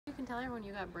tell everyone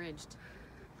you got bridged.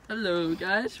 Hello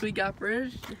guys, we got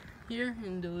bridged here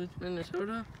in Duluth,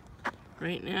 Minnesota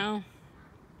right now.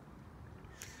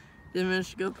 The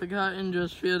MICHIPICOTEN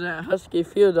just filled at Husky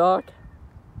Field Dock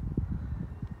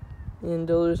in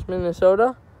Duluth,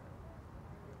 Minnesota.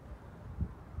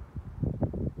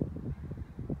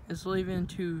 It's leaving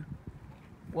to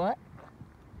what?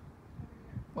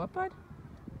 What, bud?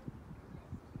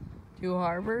 2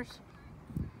 harbors?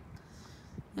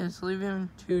 It's leaving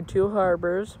to 2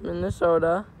 harbors,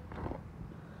 Minnesota.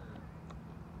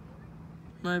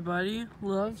 My buddy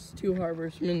loves 2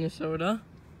 harbors, Minnesota.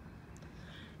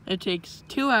 It takes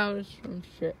 2 hours from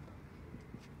ship.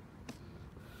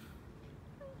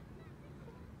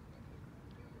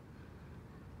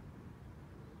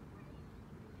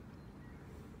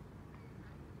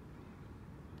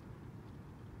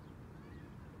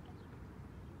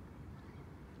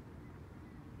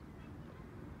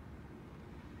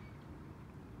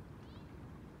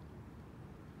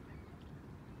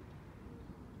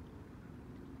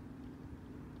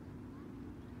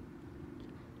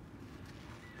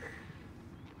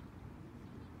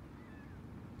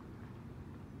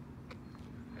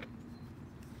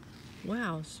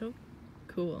 Wow, so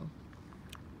cool.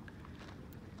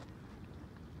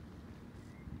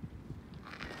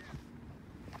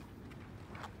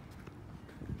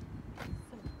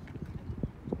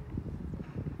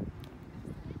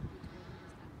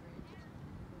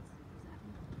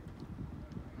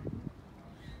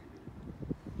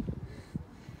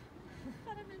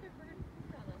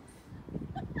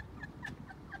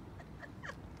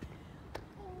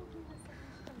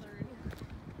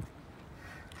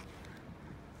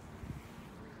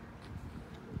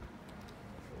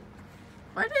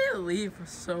 Why did it leave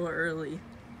so early?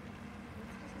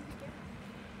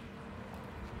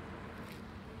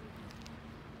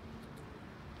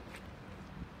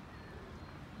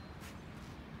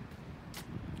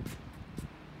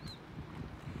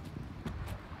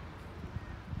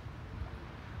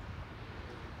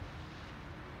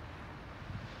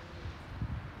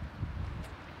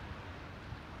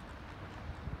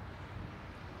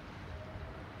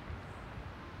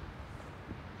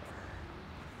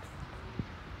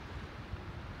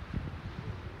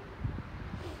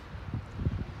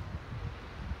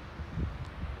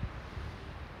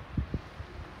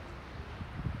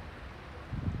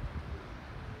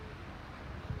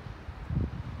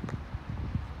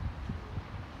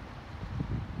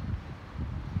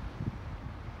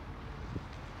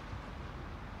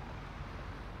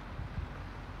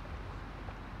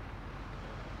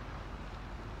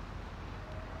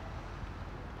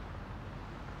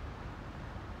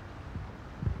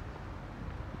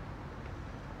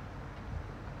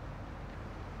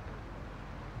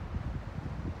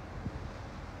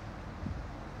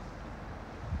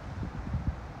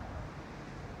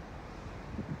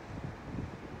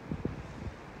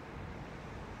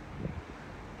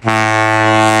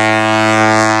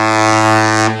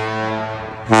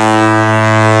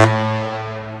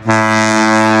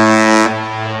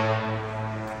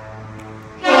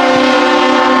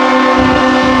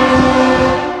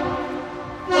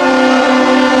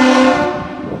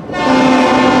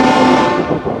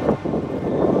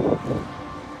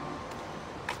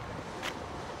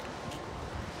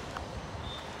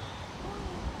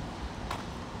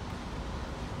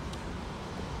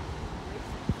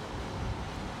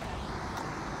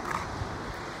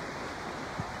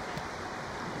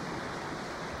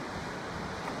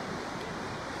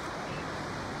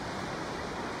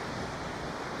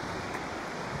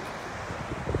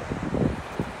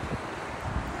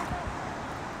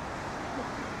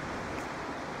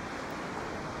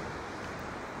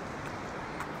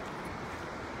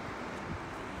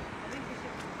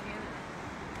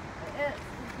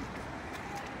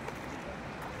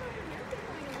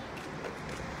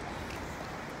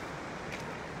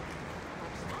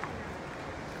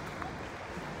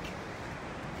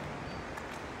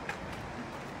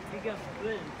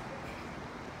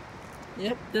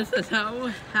 Yep, this is how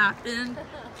it happened.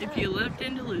 If you lived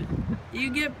in Duluth, you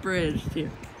get bridged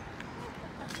here.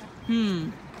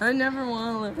 I never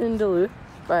want to live in Duluth,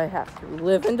 but I have to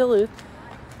live in Duluth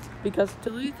because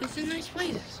Duluth is a nice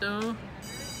place, so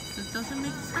it doesn't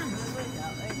make sense.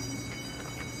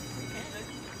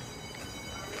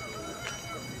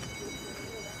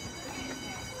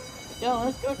 Yeah,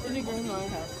 let's go to the Green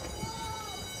Lighthouse.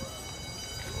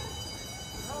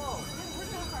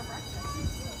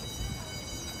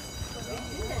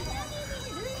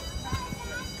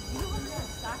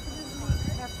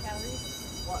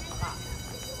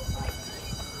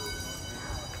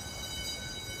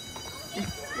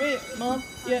 Wait, Mom,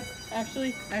 yeah,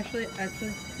 actually,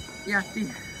 Yeah,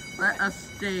 let us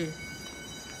stay.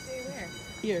 Stay where?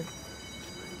 Here.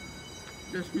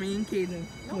 Just me and Kaden.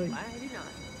 Nope, Wait. I do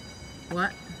not.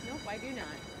 What? Nope, I do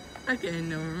not. Okay,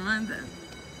 never mind then.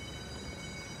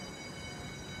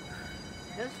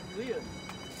 That's weird.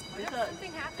 What if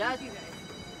something happened to you guys?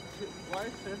 One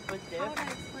foot but there. How would I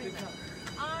explain that?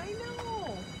 I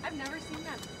know. I've never seen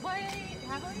that. Why?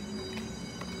 Have I?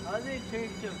 How do they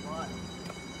change the bus?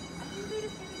 I think they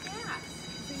just had gas.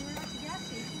 They were at the gas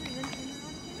station and then turned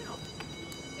around and came out.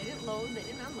 They didn't load. They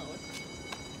didn't unload.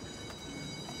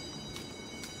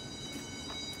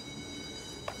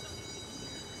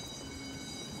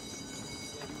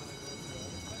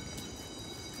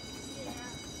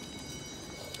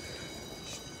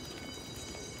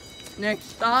 Next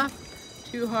stop,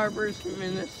 Two Harbors,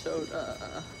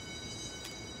 Minnesota.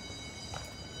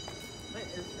 What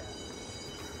is that?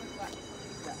 What?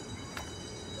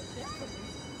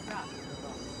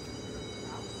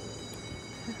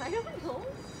 I don't know.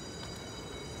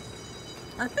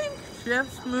 I think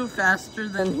ships move faster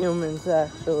than humans,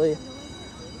 actually.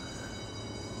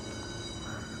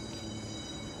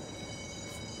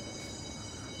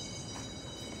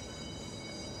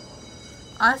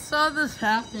 I saw this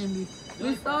happen.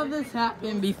 We saw this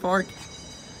happen before.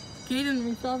 Kaden,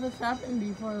 we saw this happen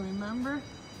before, remember?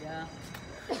 Yeah.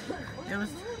 It was,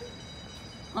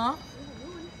 huh?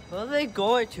 Where are they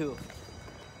going to?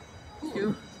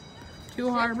 Two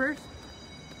harbors.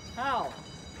 How?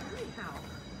 How?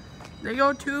 They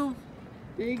go 2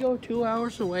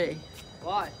 hours away.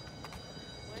 Why?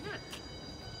 Why not?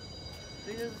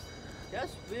 Because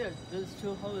that's weird. There's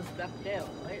two homes back there,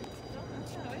 right? No,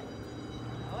 that's not it.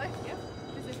 What? Yep.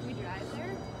 Because if we drive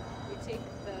there, we take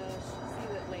the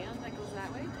land that goes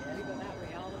that way. We go that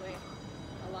way all the way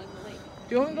along the lake.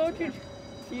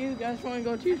 Do you guys want to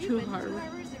go to Have you Two been to Harbors?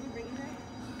 Harbors? Did we bring you there?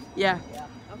 Yeah. Yeah.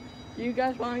 Okay. Do you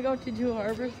guys want to go to Two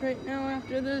Harbors right now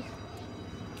after this?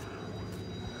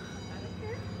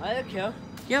 I don't care.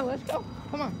 Yeah, let's go.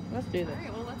 Come on, let's do All this.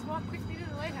 right. Well, let's walk quickly to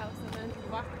the lighthouse and then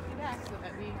walk quickly back so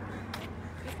that we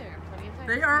get there in plenty of time.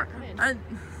 They are,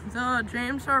 the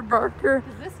James R. Barker.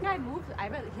 Because this guy moves. I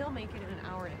bet he'll make it in an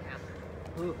hour and a half.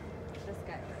 Who? This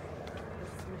guy.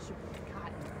 This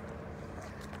MICHIPICOTEN.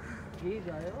 He's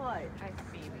on the light. I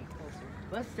maybe closer.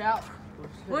 What's that?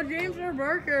 Well, James R.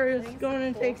 Barker is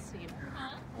going to take. Steam.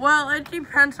 Well, it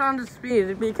depends on the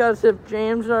speed, because if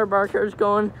James R. Barker is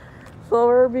going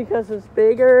slower because it's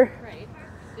bigger, Right.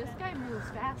 This guy moves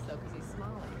fast though because he's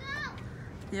smaller.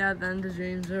 yeah, then the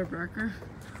James R. Barker.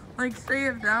 Like, say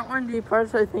if that one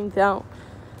departs, I think that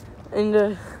in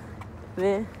the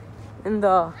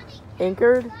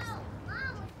anchored.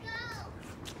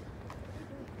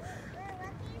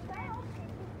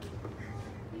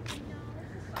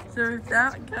 So if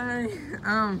that guy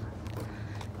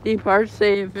departs,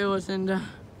 say if it was in the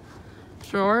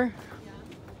shore,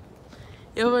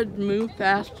 it would move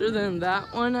faster than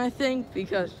that one, I think,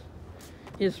 because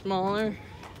he's smaller.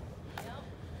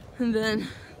 And then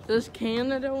this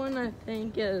Canada one, I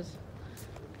think, is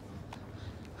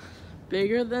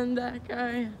bigger than that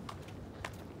guy,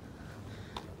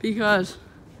 because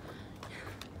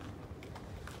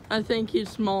I think he's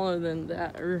smaller than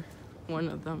that, or one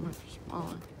of them are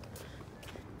smaller.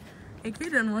 Hey,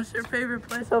 Kaden, what's your favorite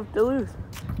place of Duluth?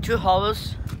 Two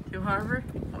Harbors. Two Harbor?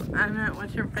 I meant,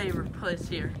 what's your favorite place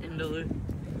here in Duluth?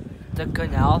 The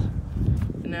canal.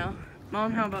 No?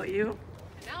 Mom, how about you?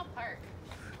 Canal Park.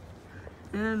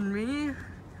 And me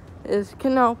is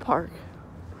Canal Park.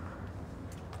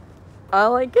 I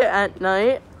like it at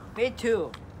night. Me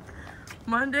too.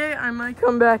 Monday, I might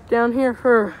come back down here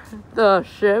for the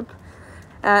ship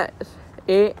at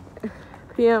 8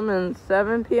 p.m. and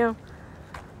 7 p.m.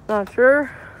 Not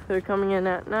sure. They're coming in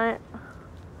at night.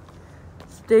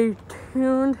 Stay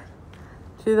tuned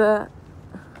to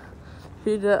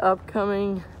the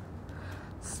upcoming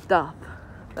stuff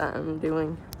that I'm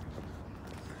doing.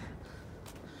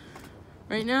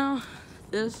 Right now,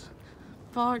 this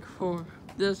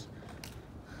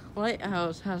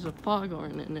lighthouse has a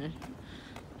foghorn in it,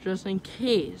 just in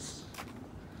case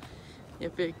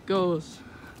if it goes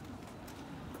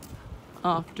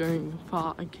off during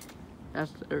fog.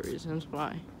 That's the reasons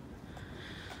why.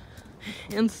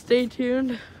 And stay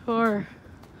tuned for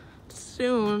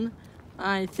soon.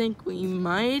 I think we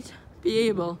might be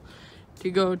able to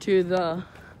go to the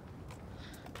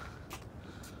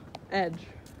edge.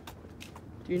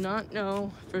 Do not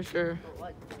know for sure.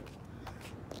 What?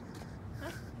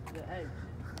 The edge.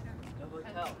 The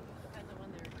hotel. Depends on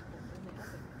when they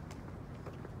open.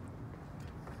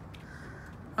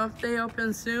 Hope they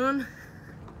open soon.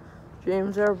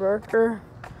 James R. Barker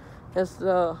is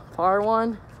the far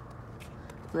one.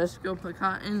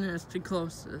 MICHIPICOTEN is the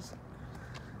closest.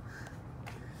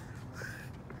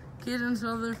 Kids'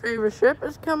 other favorite ship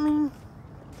is coming.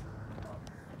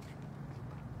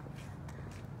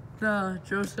 The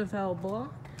Joseph L.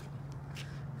 Block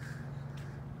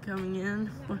coming in. Is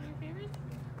that one of your favorites?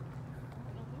 I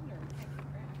don't wonder.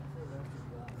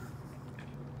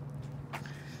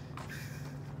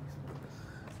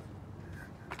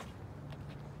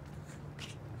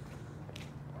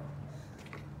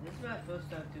 This is my first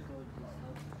time to go to this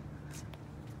house.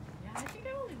 Yeah, I think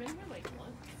I've only been here like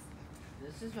once.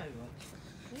 This is my watch.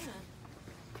 Yeah.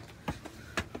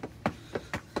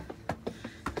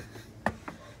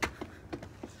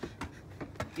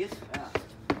 It's fast.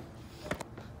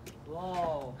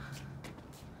 Whoa.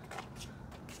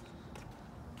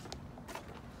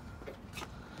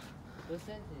 What's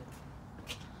that here?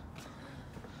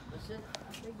 What's it? A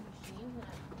big machine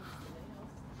that somebody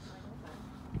else might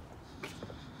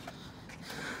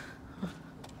open.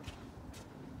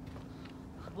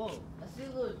 Whoa, I see a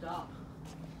little dog.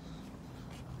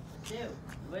 Dude,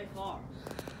 way far.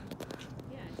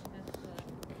 Yeah, that's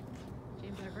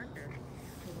James R. Barker.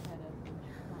 Who had a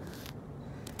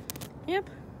Yep.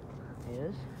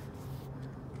 Yes?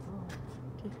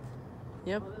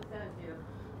 Yep. What's that here?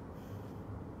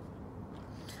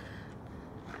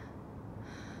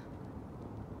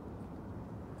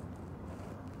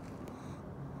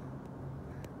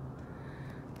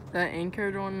 That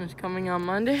anchored one is coming on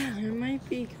Monday. It might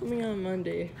be coming on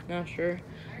Monday. Not sure.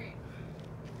 Alright.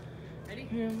 Ready?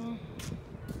 Yeah, Mom.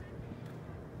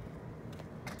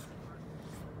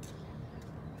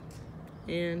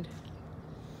 And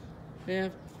yeah,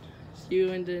 see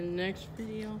you in the next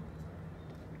video.